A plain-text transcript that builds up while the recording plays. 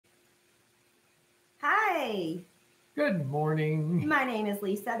Hi, Good morning. my name is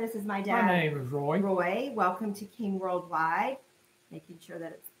Lisa. This is my My dad, name is Roy. Roy. Welcome to King Worldwide. Making sure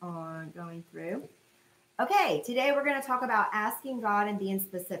that it's on going through. Okay, today we're going to talk about asking God and being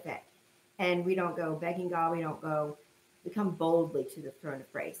specific. And we don't go begging God, we come boldly to the throne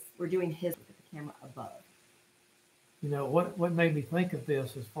of grace. We're doing His with the camera above. What made me think of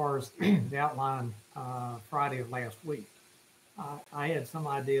this as far as the outline Friday of last week? I had some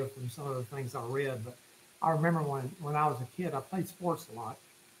idea from some of the things I read, but I remember when I was a kid, I played sports a lot,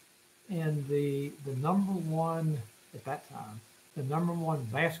 and the number one at that time, the number one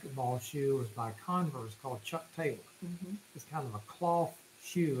basketball shoe was by Converse called Chuck Taylor. Mm-hmm. It's kind of a cloth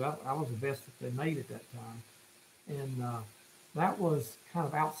shoe. That was the best that they made at that time, and that was kind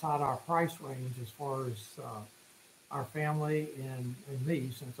of outside our price range as far as our family and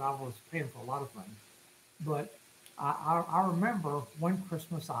me, since I was paying for a lot of things. But I remember one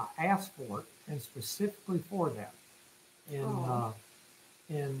Christmas I asked for it, and specifically for that. And Oh,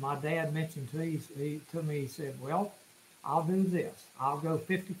 and my dad mentioned to me, he said, "Well, I'll do this. I'll go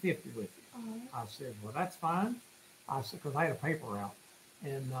 50-50 with you." oh. I said, "Well, that's fine." I said, because I had a paper route,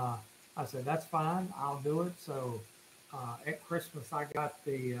 and I said, "That's fine. I'll do it." So at Christmas, I got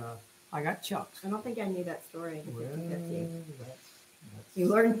Chucks. I don't think I knew that story, the Well, 50/50. You that's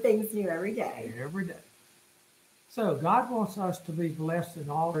learn things new every day. every day. So God wants us to be blessed in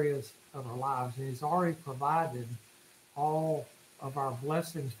all areas of our lives, and He's already provided all of our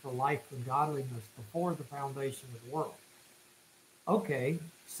blessings for life and godliness before the foundation of the world. Okay,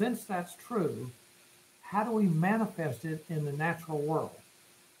 since that's true, how do we manifest it in the natural world?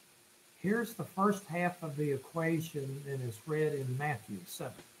 Here's the first half of the equation, and it's read in Matthew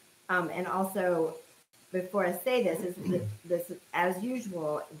 7. And also, before I say this, this as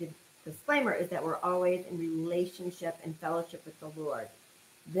usual. The disclaimer is that we're always in relationship and fellowship with the Lord.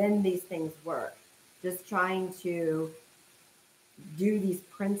 Then these things work. Just trying to do these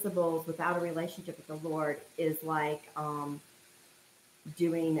principles without a relationship with the Lord is like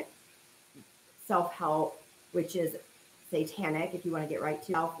doing self help, which is satanic. If you want to get right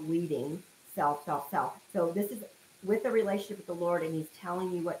to self leading, self. So this is with a relationship with the Lord, and He's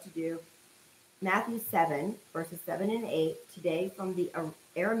telling you what to do. Matthew 7, verses 7 and 8, today from the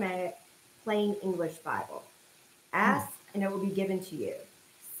Aramaic Plain English Bible. Hmm. Ask, and it will be given to you.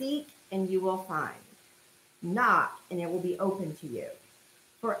 Seek, and you will find. Knock, and it will be open to you.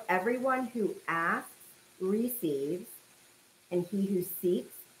 For everyone who asks receives, and he who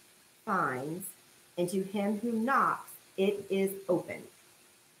seeks finds, and to him who knocks it is open.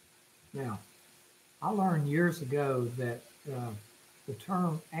 Now, I learned years ago that the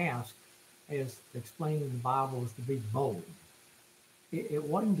term ask, as explained in the Bible, is to be bold. It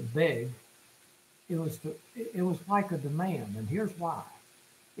wasn't to beg. It was like a demand, and here's why.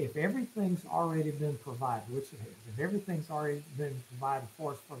 If everything's already been provided, which it has, if everything's already been provided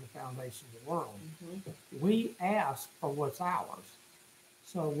for us from the foundation of the world, Mm-hmm. we ask for what's ours.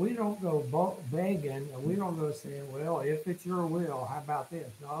 So we don't go begging, and we don't go saying, "Well, if it's your will, how about this?"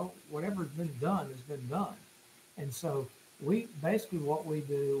 No, whatever's been done has been done. And so we basically what we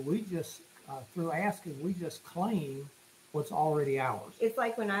do, we just through asking, we just claim what's already ours. It's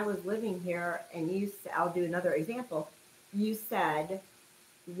like when I was living here, and I'll do another example. You said,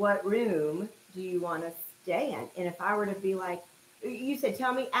 what room do you want to stay in? And if I were to be like, you said,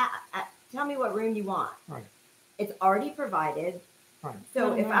 tell me what room you want. Right, It's already provided. right. So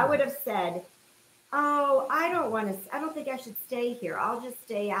Doesn't if I matter. would have said, oh, I don't think I should stay here. I'll just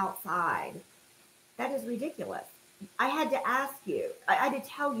stay outside. That is ridiculous. I had to ask you. I had to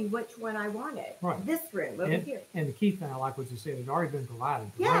tell you which one I wanted. Right. This room over And, here. and the key thing, I like what you said, it's already been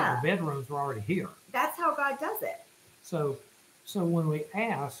provided. Yeah. The bedrooms were already here. That's how God does it. So, so when we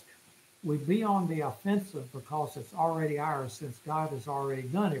ask, we be on the offensive because it's already ours since God has already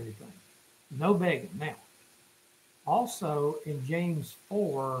done everything. No begging. Now, also in James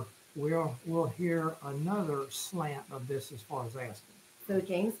 4, we'll hear another slant of this as far as asking. So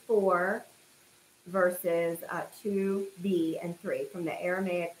James 4, verses 2b and 3 from the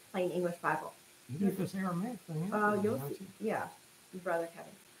Aramaic Plain English Bible. You get this Aramaic thing, You'll don't see. you? Yeah, Brother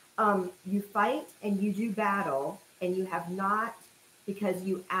Kevin. You fight and you do battle, and you have not because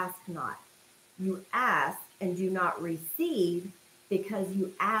you ask not. You ask and do not receive because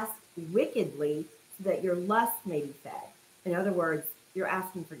you ask wickedly so that your lust may be fed. In other words, you're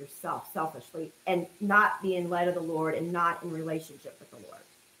asking for yourself selfishly and not being led of the Lord and not in relationship with the Lord.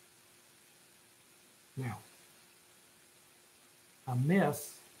 Now, a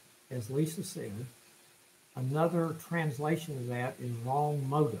miss, as Lisa said, another translation of that is wrong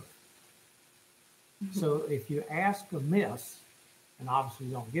motive. So if you ask amiss, and obviously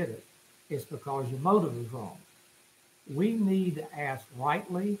you don't get it, it's because your motive is wrong. We need to ask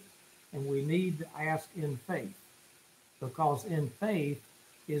rightly, and we need to ask in faith, because in faith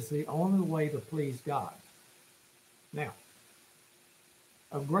is the only way to please God. Now,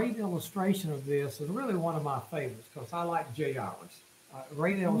 a great illustration of this, and really one of my favorites, because I like Jairus. A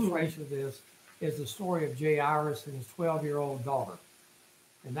great illustration of this is the story of Jairus and his 12-year-old daughter.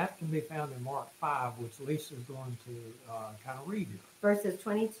 And that can be found in Mark 5, which Lisa is going to kind of read here. Verses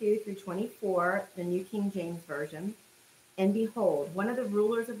 22 through 24, the New King James Version. And behold, one of the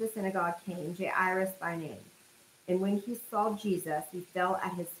rulers of the synagogue came, Jairus by name. And when he saw Jesus, he fell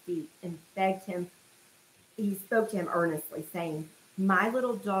at his feet and begged him. He spoke to him earnestly, saying, "My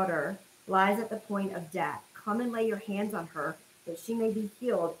little daughter lies at the point of death. Come and lay your hands on her, that she may be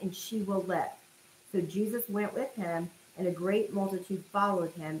healed, and she will live." So Jesus went with him, and a great multitude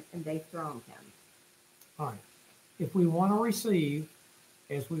followed him, and they thronged him. All right. If we want to receive,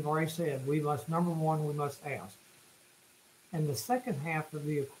 as we've already said, we must, number one, we must ask. And the second half of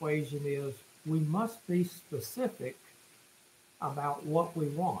the equation is we must be specific about what we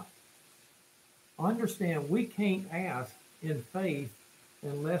want. Understand, we can't ask in faith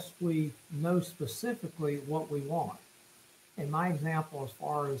unless we know specifically what we want. In my example, as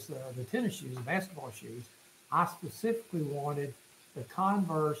far as the tennis shoes, the basketball shoes, I specifically wanted the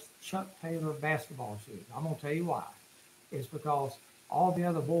Converse Chuck Taylor basketball shoes. I'm going to tell you why. It's because all the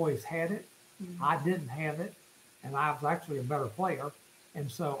other boys had it. Mm-hmm. I didn't have it, and I was actually a better player. And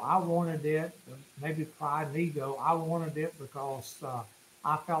so I wanted it, maybe pride and ego. I wanted it because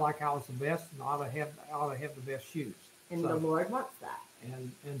I felt like I was the best and I ought to have the best shoes. And so, the Lord wants that.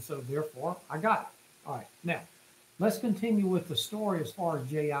 And so therefore I got it. All right. Now, let's continue with the story as far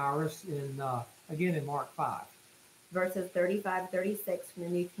as Jairus again in Mark 5. Verses 35-36 from the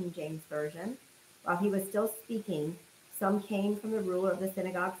New King James Version. While he was still speaking, some came from the ruler of the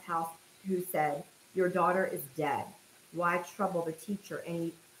synagogue's house who said, "Your daughter is dead. Why trouble the teacher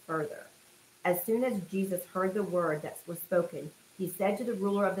any further?" As soon as Jesus heard the word that was spoken, he said to the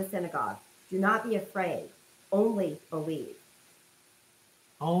ruler of the synagogue, "Do not be afraid, only believe."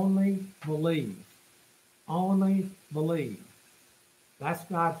 Only believe. Only believe. That's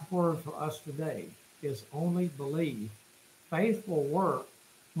God's word for us today, is only believe. Faith will work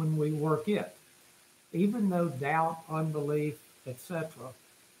when we work it. Even though doubt, unbelief, etc.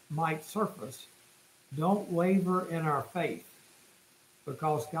 might surface, don't waver in our faith,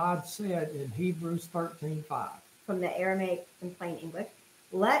 because God said in Hebrews 13:5. From the Aramaic in plain English,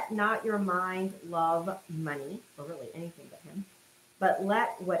 "Let not your mind love money," or really anything but him, "but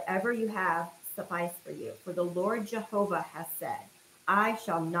let whatever you have suffice for you. For the Lord Jehovah has said, I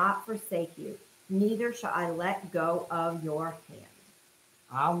shall not forsake you, neither shall I let go of your hand."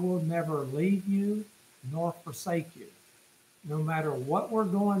 I will never leave you nor forsake you. No matter what we're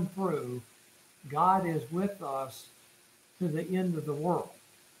going through, God is with us to the end of the world.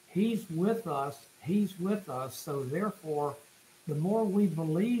 He's with us. He's with us. So therefore, the more we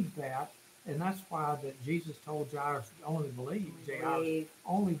believe that, and that's why that Jesus told Jairus to only believe. Jairus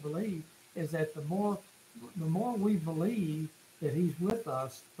only believe, is that the more we believe that he's with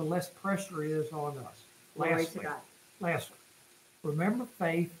us, the less pressure is on us. Glory to God. Lastly, remember,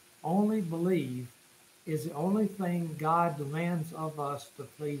 faith, only believe, is the only thing God demands of us to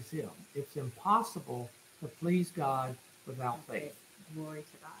please him. It's impossible to please God without faith. Glory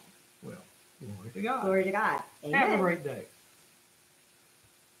to God. Well, glory to God. Glory to God. Amen. Have a great day.